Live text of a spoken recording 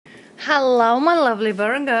Hello, my lovely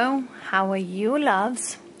Virgo. How are you,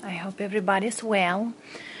 loves? I hope everybody's well.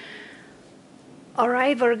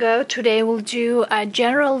 Alright, Virgo, today we'll do a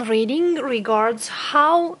general reading regards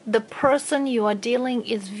how the person you are dealing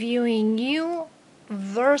is viewing you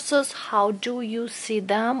versus how do you see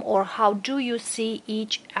them or how do you see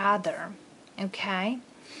each other. Okay?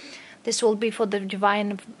 This will be for the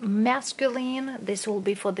divine masculine. This will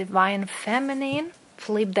be for divine feminine.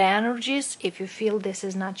 Flip the energies if you feel this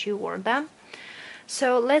is not you or them.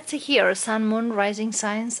 So let's see here, Sun, Moon, Rising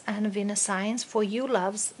signs and Venus signs for you,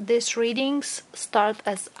 loves. These readings start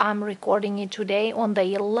as I'm recording it today on the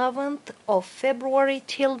 11th of February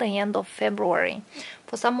till the end of February.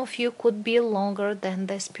 For some of you could be longer than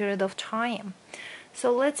this period of time.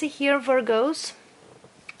 So let's see here, Virgos,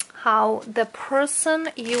 how the person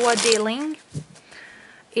you are dealing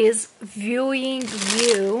is viewing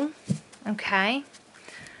you, okay?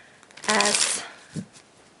 As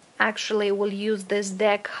actually we'll use this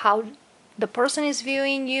deck, how the person is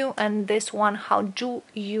viewing you, and this one, how do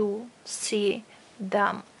you see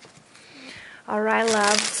them. All right,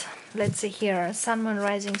 loves, let's see here, Sun, Moon,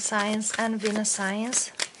 Rising signs and Venus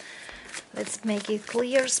signs. Let's make it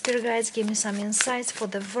clear. Spirit guides, give me some insights for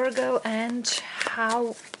the Virgo, and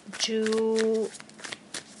how do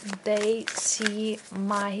they see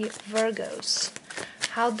my Virgos?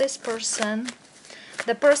 How this person,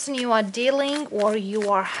 the person you are dealing or you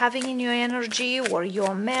are having in your energy, or you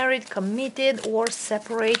are married, committed, or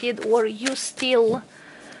separated, or you still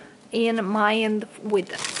in mind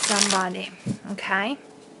with somebody. Okay,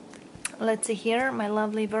 let's see here, my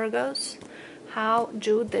lovely Virgos, how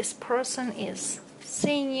do this person is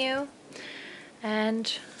seeing you.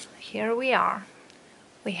 And here we are.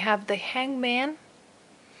 We have the Hangman,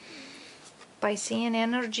 Piscean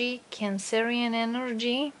energy, Cancerian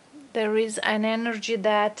energy. There is an energy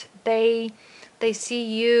that they see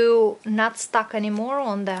you not stuck anymore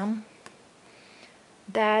on them.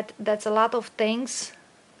 That's a lot of things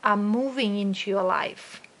are moving into your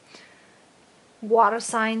life. Water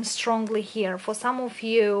sign strongly here. For some of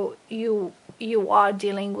you, you are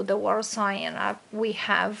dealing with the water sign. We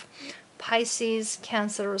have Pisces,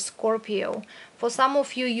 Cancer, Scorpio. For some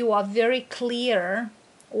of you, you are very clear,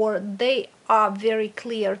 or they are very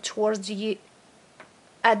clear towards you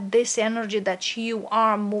at this energy that you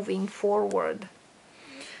are moving forward.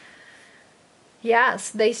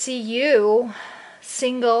 Yes, they see you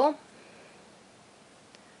single.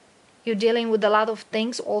 You're dealing with a lot of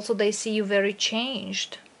things. Also, they see you very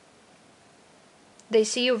changed. They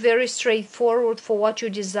see you very straightforward for what you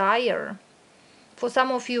desire. For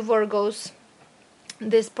some of you Virgos,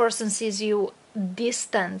 this person sees you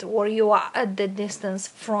distant, or you are at the distance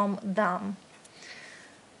from them.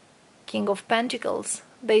 King of Pentacles,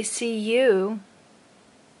 they see you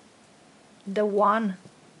the one.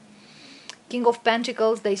 King of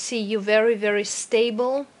Pentacles, they see you very, very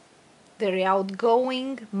stable, very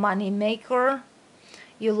outgoing, money maker.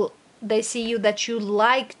 They see you that you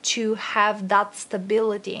like to have that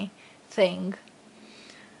stability thing.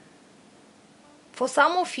 For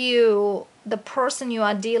some of you, the person you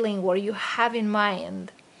are dealing or you have in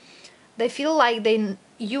mind, they feel like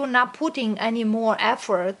you're not putting any more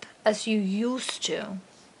effort as you used to.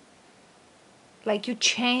 Like you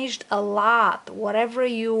changed a lot. Whatever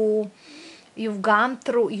you've gone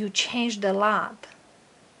through, you changed a lot.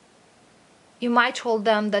 You might told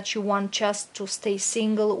them that you want just to stay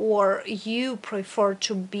single, or you prefer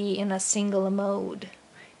to be in a single mode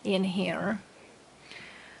in here.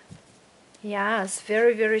 Yes,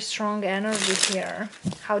 very, very strong energy here.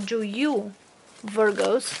 How do you,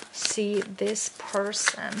 Virgos, see this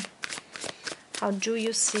person? How do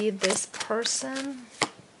you see this person?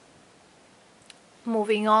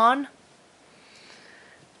 Moving on.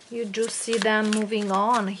 You do see them moving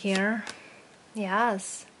on here.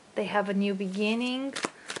 Yes, they have a new beginning.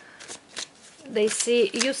 You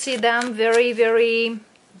see them very, very,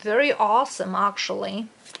 very awesome, actually.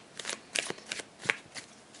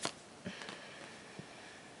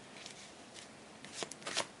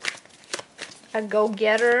 A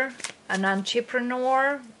go-getter, an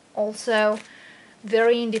entrepreneur, also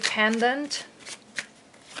very independent.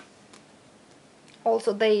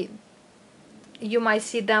 Also, you might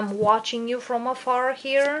see them watching you from afar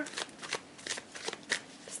here,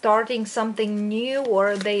 starting something new,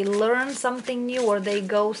 or they learn something new, or they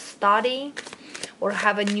go study, or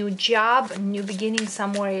have a new job, a new beginning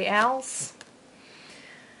somewhere else.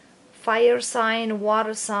 Fire sign,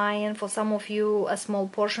 water sign. For some of you, a small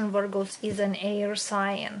portion Virgos is an air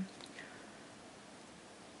sign.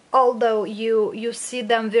 Although you see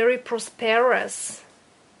them very prosperous,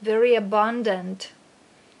 very abundant,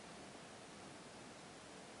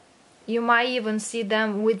 You might even see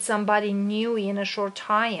them with somebody new in a short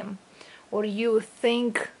time, or you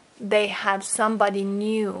think they had somebody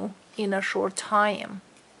new in a short time.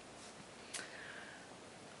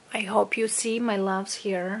 I hope you see, my loves,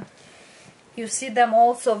 here. You see them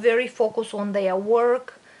also very focused on their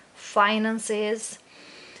work, finances.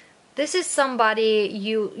 This is somebody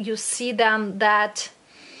you see them that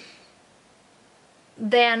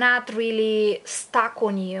they're not really stuck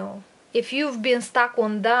on you. If you've been stuck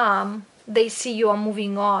on them, they see you are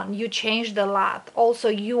moving on. You changed a lot. Also,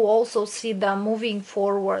 you also see them moving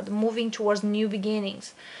forward, moving towards new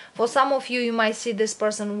beginnings. For some of you, you might see this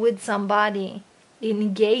person with somebody,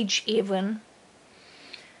 engaged even.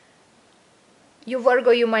 You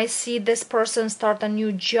Virgo, you might see this person start a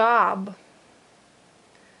new job.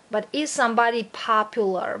 But is somebody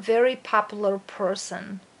popular, very popular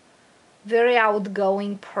person, very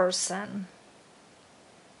outgoing person.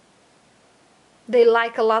 They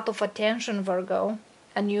like a lot of attention, Virgo,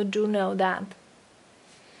 and you do know that.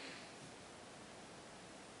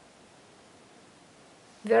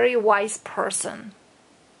 Very wise person.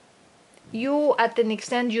 You, at an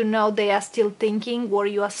extent, you know they are still thinking, or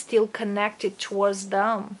you are still connected towards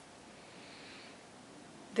them.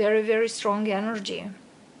 Very, very strong energy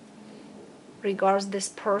regards this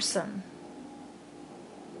person.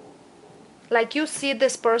 Like you see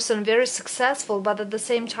this person very successful, but at the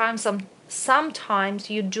same time, sometimes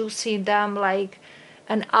you do see them like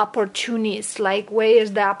an opportunist. Like, where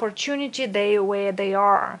is the opportunity? Where they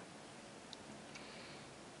are.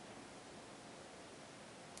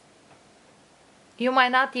 You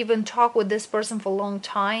might not even talk with this person for a long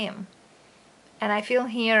time. And I feel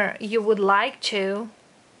here you would like to,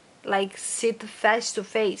 like, sit face to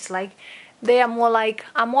face. Like, they are more like,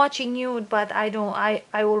 I'm watching you, but I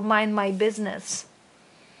will mind my business.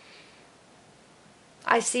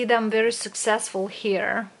 I see them very successful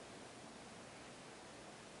here.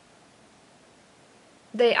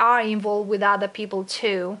 They are involved with other people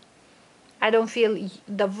too. I don't feel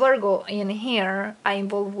the Virgo in here are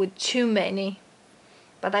involved with too many.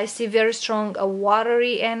 But I see very strong a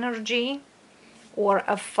watery energy or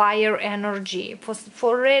a fire energy.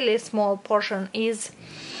 For really small portion is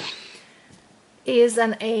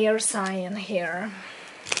an air sign here.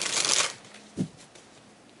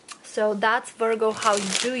 So that's Virgo. How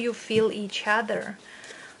do you feel each other?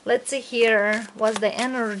 Let's see here what the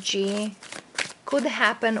energy could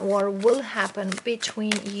happen or will happen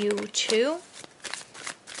between you two.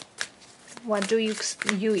 What do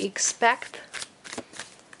you expect?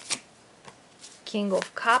 King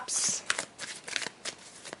of Cups,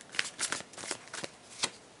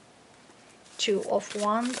 Two of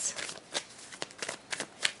Wands,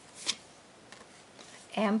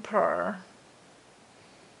 Emperor.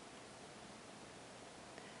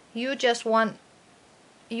 You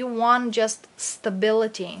want just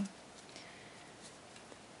stability.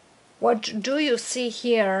 What do you see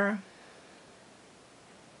here?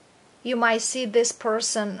 You might see this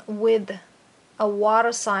person with a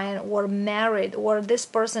water sign or married, or this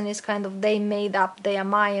person is kind of, they made up their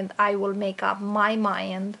mind, I will make up my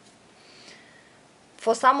mind.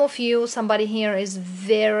 For some of you, somebody here is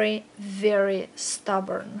very, very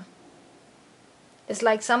stubborn. It's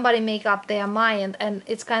like somebody make up their mind, and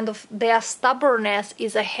it's kind of, their stubbornness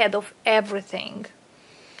is ahead of everything.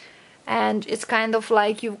 And it's kind of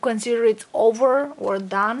like you consider it's over or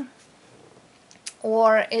done.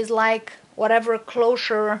 Or it's like whatever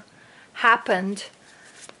closure happened,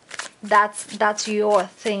 that's your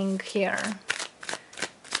thing here.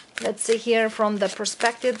 Let's see here from the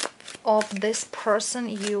perspective of this person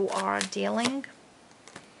you are dealing.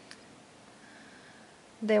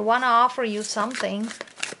 They want to offer you something.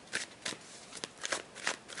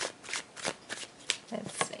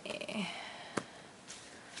 Let's see.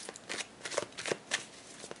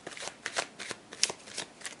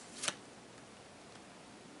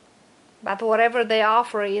 But whatever they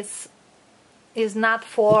offer is not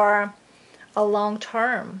for a long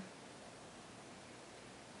term.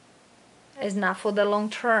 Is not for the long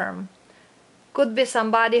term. Could be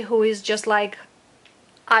somebody who is just like,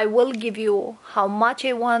 I will give you how much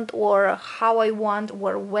I want, or how I want,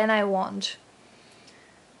 or when I want.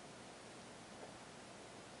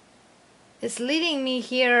 It's leading me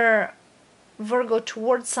here, Virgo,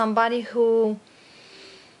 towards somebody who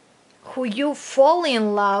you fall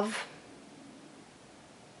in love,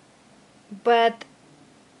 but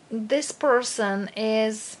this person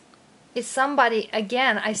is somebody,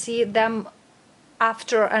 again, I see them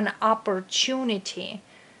after an opportunity.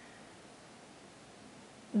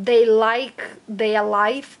 They like their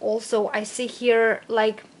life. Also, I see here,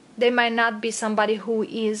 like, they might not be somebody who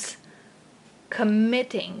is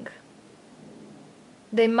committing.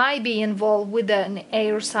 They might be involved with an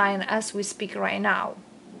air sign as we speak right now,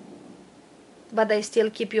 but they still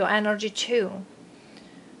keep your energy too.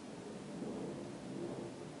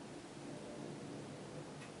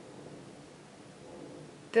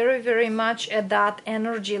 Very, very much at that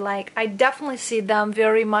energy. Like, I definitely see them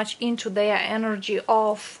very much into their energy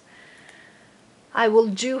of, I will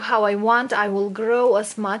do how I want, I will grow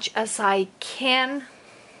as much as I can.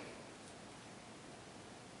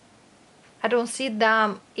 I don't see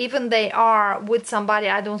them, even they are with somebody,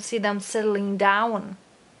 I don't see them settling down.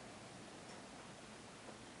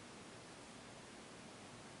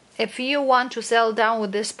 If you want to settle down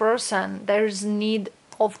with this person, there's need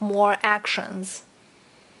of more actions.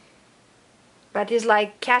 But it's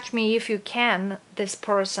like, catch me if you can, this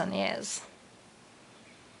person is.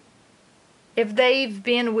 If they've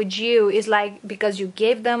been with you, it's like because you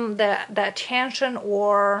gave them the attention,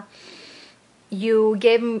 or you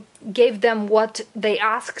gave them what they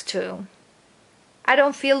asked to. I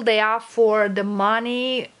don't feel they are for the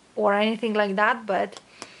money or anything like that, but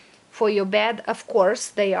for your bed, of course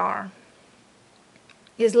they are.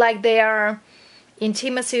 It's like their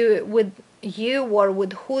intimacy with you or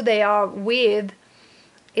with who they are with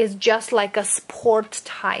is just like a sport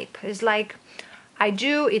type. It's like, I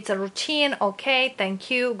do, it's a routine, okay, thank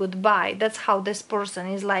you, goodbye. That's how this person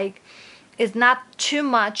is. Like, it's not too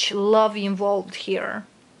much love involved here.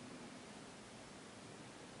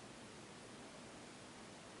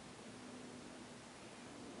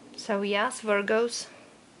 So yes, Virgos,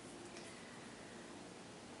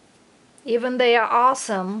 even they are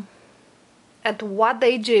awesome at what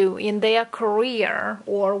they do in their career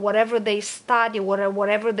or whatever they study,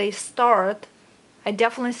 whatever they start, I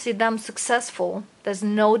definitely see them successful. There's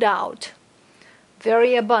no doubt.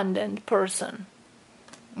 Very abundant person.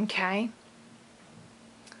 Okay?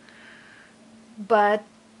 But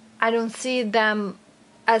I don't see them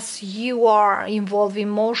as you are involved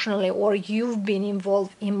emotionally, or you've been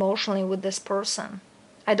involved emotionally with this person.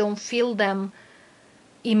 I don't feel them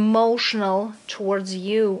emotional towards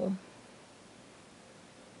you.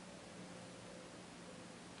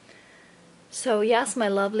 So yes, my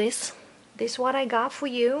lovelies, this is what I got for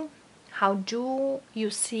you. How do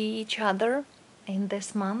you see each other in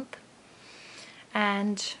this month?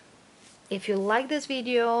 And if you like this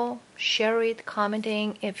video, share it,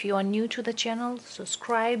 commenting. If you are new to the channel,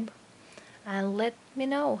 subscribe and let me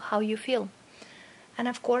know how you feel. And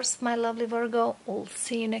of course, my lovely Virgo, we'll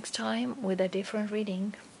see you next time with a different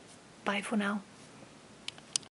reading. Bye for now.